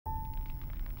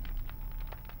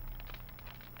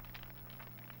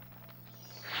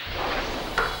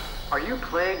you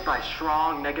plagued by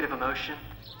strong negative emotion?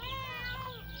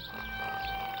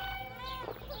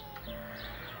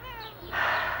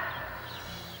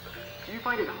 Do you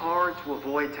find it hard to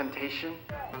avoid temptation?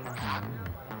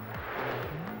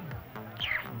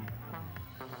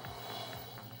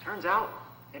 Turns out,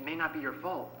 it may not be your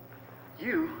fault.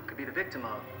 You could be the victim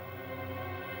of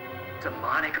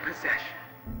demonic possession.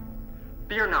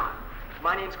 Fear not.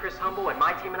 My name's Chris Humble, and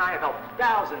my team and I have helped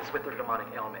thousands with their demonic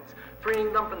ailments,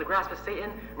 freeing them from the grasp of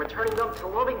Satan, and returning them to the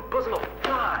loving bosom of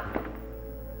God.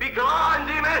 Be gone,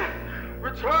 demon!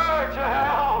 Return to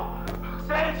hell!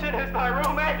 Satan is thy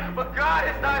roommate, but God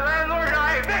is thy landlord, and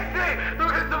I evict thee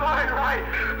through his divine right.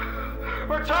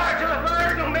 Return to the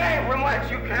third domain from whence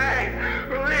you came.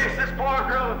 Release this poor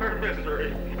girl of her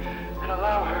misery, and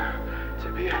allow her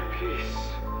to be at peace.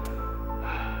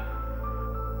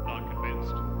 Not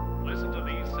convinced? Listen to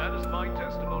these satisfying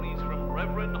testimonies from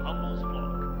Reverend Humble's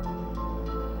flock.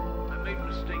 I made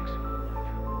mistakes in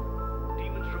life.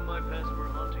 Demons from my past were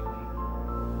haunting me.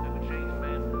 I'm a changed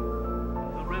man.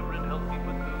 The Reverend helped me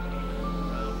put those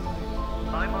demons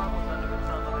around. My mom was under the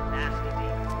thumb of a nasty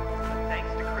demon. But thanks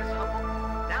to Chris Humble,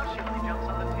 now she only jumps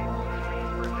on the table and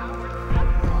plays for hours.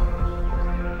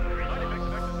 Side effects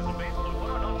of exorcism based on what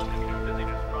are not significant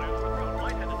dizziness, dry overthrow,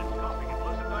 lightheadedness, coughing,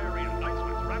 explosive diarrhea, night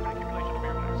sweats, rapid accumulation of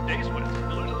earwax, day sweats,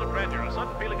 delusions of grandeur, a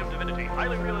sudden feeling of divinity,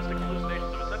 highly realistic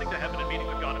hallucinations of ascending to heaven and meeting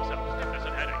with God himself, stiffness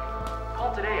and headache.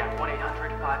 Call today at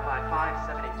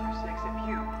 1-800-555-7826 if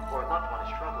you or a loved one is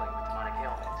struggling with demonic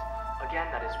ailment. Again,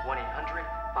 that is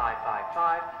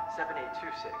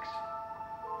 1-800-555-7826.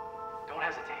 Don't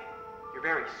hesitate. Your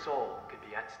very soul could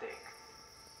be at stake.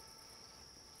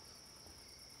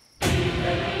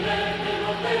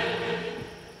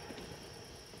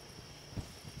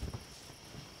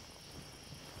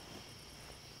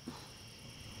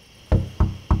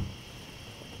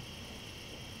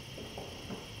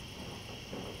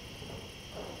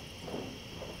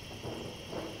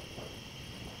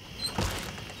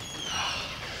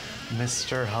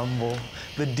 Mr. Humble,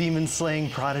 the demon-slaying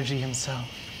prodigy himself.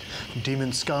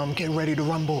 Demon scum, get ready to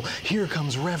rumble. Here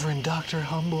comes Reverend Dr.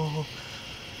 Humble.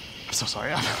 I'm so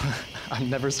sorry, I'm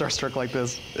never starstruck like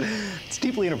this. It's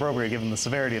deeply inappropriate given the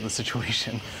severity of the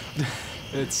situation.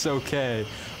 It's okay.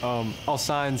 I'll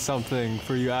sign something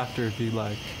for you after if you'd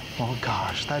like. Oh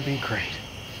gosh, that'd be great.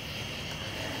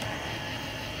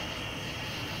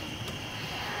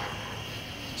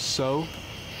 So,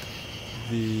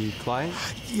 the client?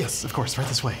 Yes, of course, right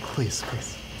this way, please,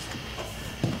 please.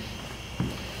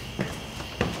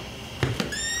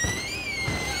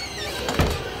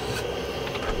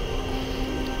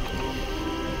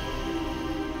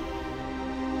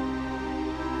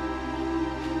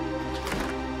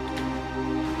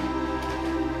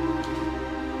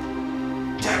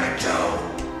 Damn it, Joe!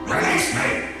 Release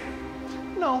me!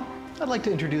 No, I'd like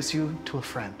to introduce you to a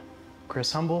friend.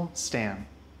 Chris Humble, Stan.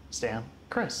 Stan,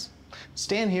 Chris.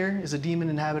 Stan here is a demon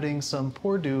inhabiting some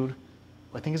poor dude.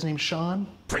 I think his name's Sean.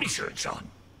 Pretty sure it's Sean.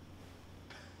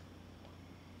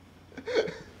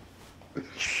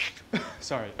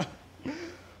 Sorry.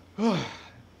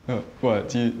 What,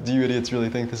 do you idiots really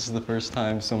think this is the first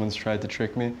time someone's tried to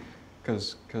trick me?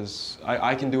 Cause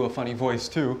I can do a funny voice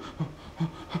too.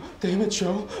 Damn it,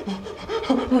 Joe.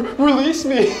 Release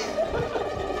me!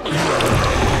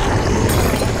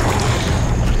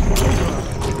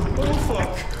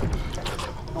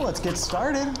 Well, let's get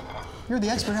started. You're the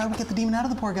expert. How do we get the demon out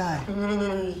of the poor guy?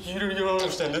 No, you don't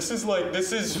understand. This is...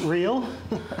 Real?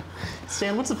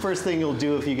 Stan, what's the first thing you'll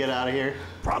do if you get out of here?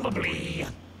 Probably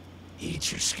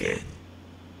eat your skin.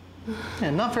 Yeah,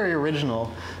 not very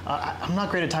original. I'm not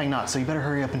great at tying knots, so you better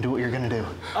hurry up and do what you're gonna do.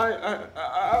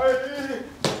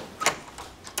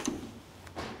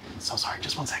 So sorry,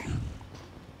 just one second.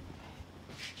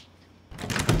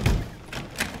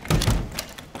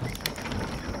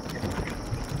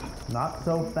 Not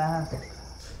so fast.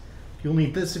 You'll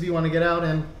need this if you want to get out,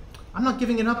 and I'm not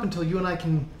giving it up until you and I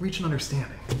can reach an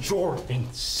understanding. You're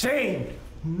insane!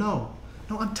 No,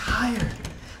 I'm tired.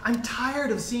 I'm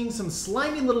tired of seeing some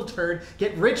slimy little turd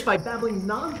get rich by babbling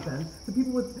nonsense to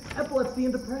people with epilepsy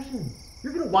and depression.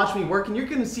 You're gonna watch me work and you're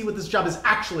gonna see what this job is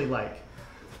actually like.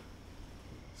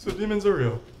 So demons are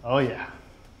real? Oh yeah.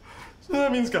 So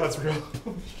that means God's real.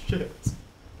 Oh shit.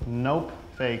 Nope,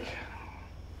 fake.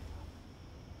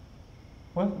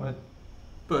 What?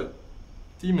 But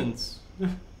demons.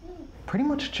 Pretty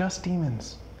much just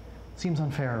demons. Seems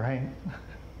unfair, right?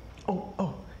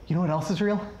 Oh, you know what else is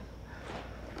real?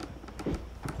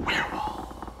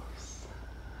 Werewolves.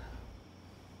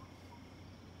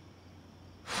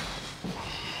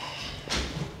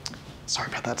 Sorry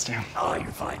about that, Stan. Oh,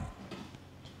 you're fine.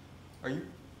 Are you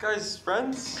guys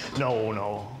friends?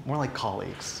 No, more like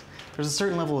colleagues. There's a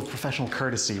certain level of professional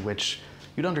courtesy which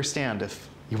you'd understand if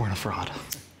you weren't a fraud.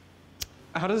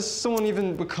 How does someone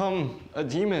even become a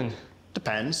demon?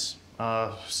 Depends.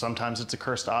 Sometimes it's a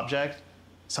cursed object.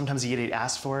 Sometimes the idiot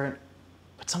asks for it.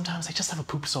 But sometimes they just have a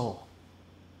poop soul.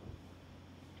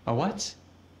 A what?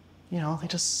 You know, they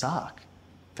just suck.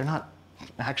 They're not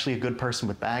actually a good person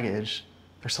with baggage.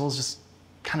 Their soul's just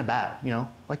kind of bad, you know,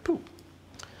 like poop.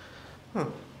 Huh.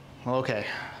 Well, okay.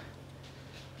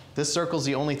 This circle's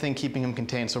the only thing keeping him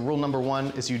contained. So rule number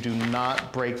 1 is you do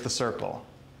not break the circle.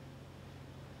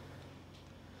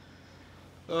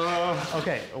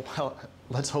 Okay, well,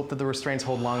 let's hope that the restraints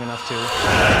hold long enough to...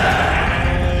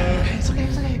 Okay, it's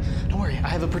okay. Don't worry, I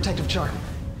have a protective chart.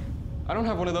 I don't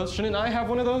have one of those. Shouldn't I have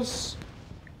one of those?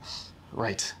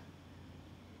 Right.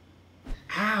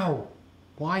 Ow!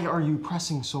 Why are you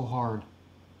pressing so hard?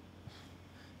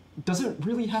 Does it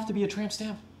really have to be a tramp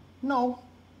stamp? No.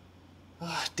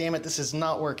 Ugh, damn it, this is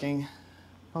not working.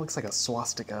 That looks like a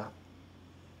swastika.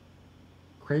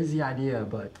 Crazy idea,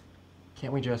 but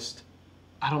can't we just,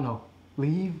 I don't know,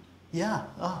 leave? Yeah,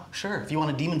 oh, sure. If you want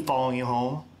a demon following you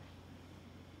home.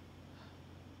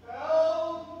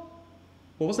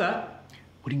 What was that?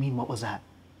 What do you mean, what was that?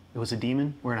 It was a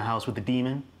demon? We're in a house with a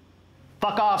demon?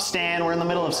 Fuck off, Stan. We're in the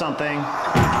middle of something.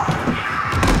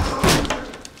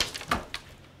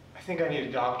 I think I need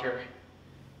a doctor.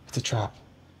 It's a trap.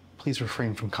 Please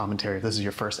refrain from commentary. This is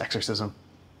your first exorcism.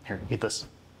 Here, eat this.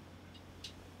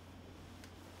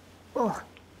 Ugh.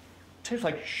 Tastes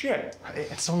like shit.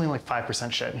 It's only like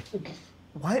 5% shit.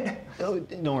 What? Oh,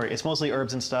 don't worry, it's mostly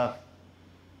herbs and stuff.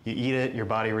 You eat it, your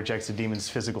body rejects the demon's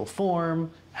physical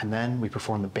form, and then we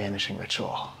perform the banishing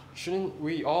ritual. Shouldn't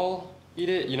we all eat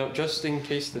it, you know, just in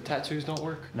case the tattoos don't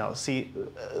work? No, see,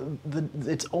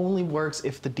 it only works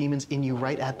if the demon's in you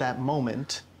right at that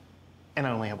moment, and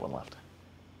I only have one left.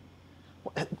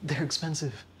 Well, they're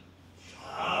expensive.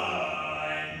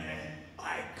 Sean,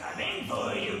 I'm coming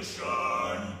for you,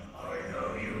 Sean. I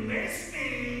know you miss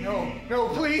me. No,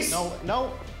 please.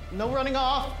 No running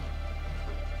off.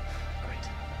 Great.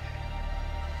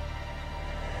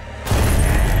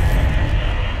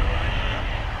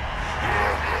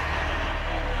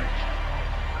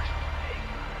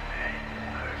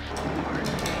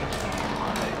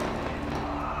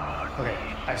 Okay,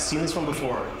 I've seen this one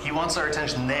before. He wants our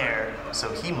attention there,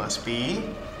 so he must be...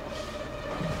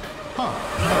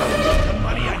 The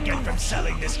money I get from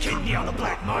selling this kidney on the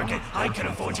black market, I could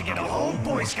afford to get a whole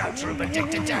Boy Scout troop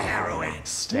addicted to heroin.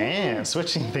 Stan,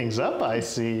 switching things up, I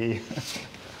see.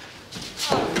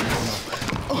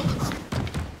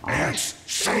 It's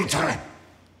Satan!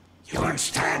 You weren't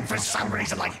Stan for some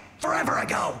reason, like forever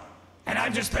ago. And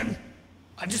I've just been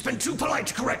too polite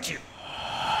to correct you.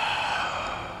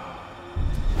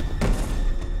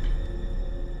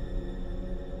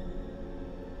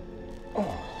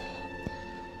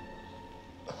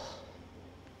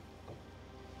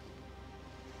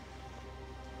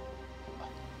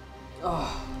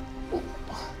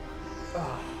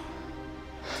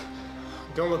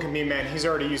 Don't look at me, man. He's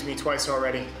already used me twice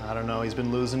already. I don't know, he's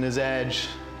been losing his edge.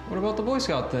 What about the Boy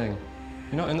Scout thing?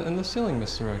 You know, and the ceiling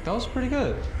misdirect. That was pretty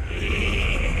good.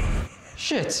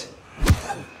 Shit!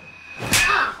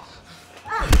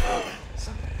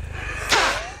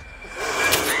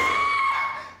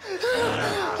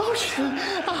 Oh, shit.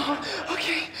 Oh,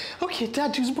 okay,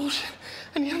 tattoos bullshit.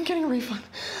 I'm getting a refund.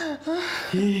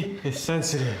 He is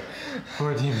sensitive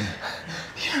for a demon.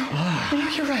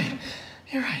 You're right.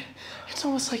 It's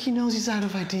almost like he knows he's out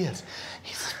of ideas.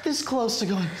 He's like this close to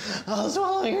going, I'll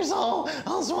swallow your soul.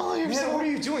 I'll swallow your soul. Man, what are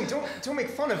you doing? Don't make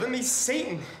fun of him. He's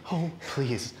Satan. Oh,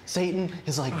 please. Satan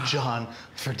is like John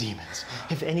for demons.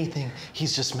 If anything,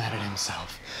 he's just mad at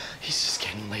himself. He's just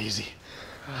getting lazy.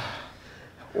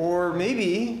 Or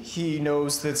maybe he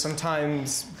knows that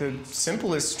sometimes the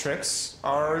simplest tricks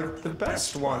are the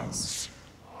best ones.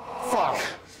 Fuck.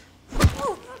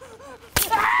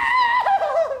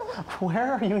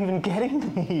 Where are you even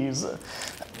getting these? It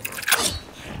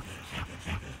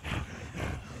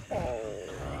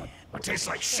tastes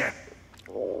like shit.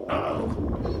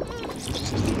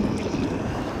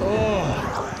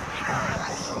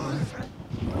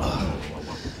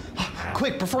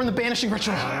 Quick, perform the banishing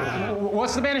ritual.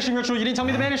 What's the banishing ritual? You didn't tell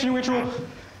me the banishing ritual.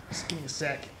 Just give me a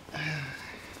sec.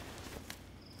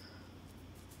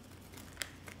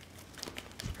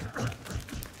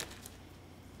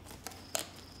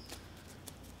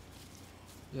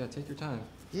 Yeah, take your time.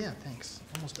 Yeah, thanks.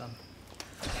 Almost done.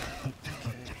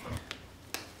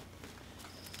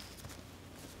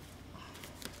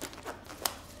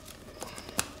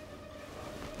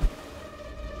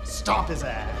 Stomp his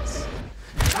ass.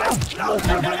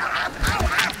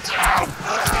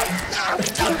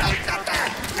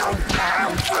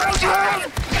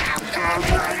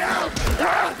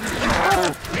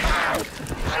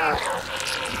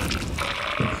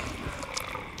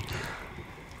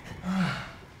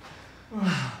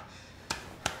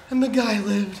 And the guy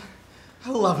lived. I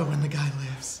love it when the guy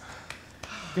lives.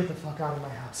 Get the fuck out of my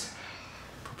house.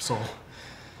 Poop soul.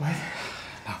 What?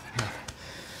 Nothing.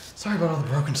 Sorry about all the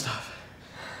broken stuff.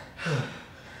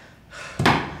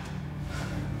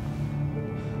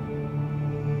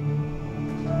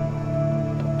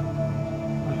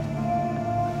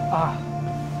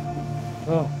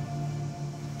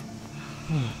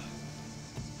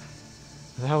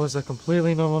 That was a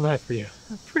completely normal night for you.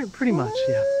 Pretty much,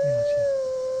 yeah.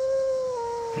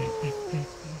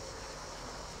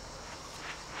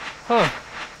 Huh.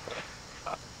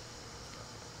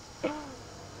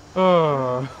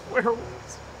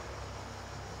 Werewolves.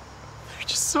 They're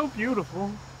just so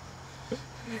beautiful.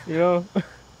 You know,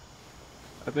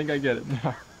 I think I get it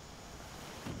now.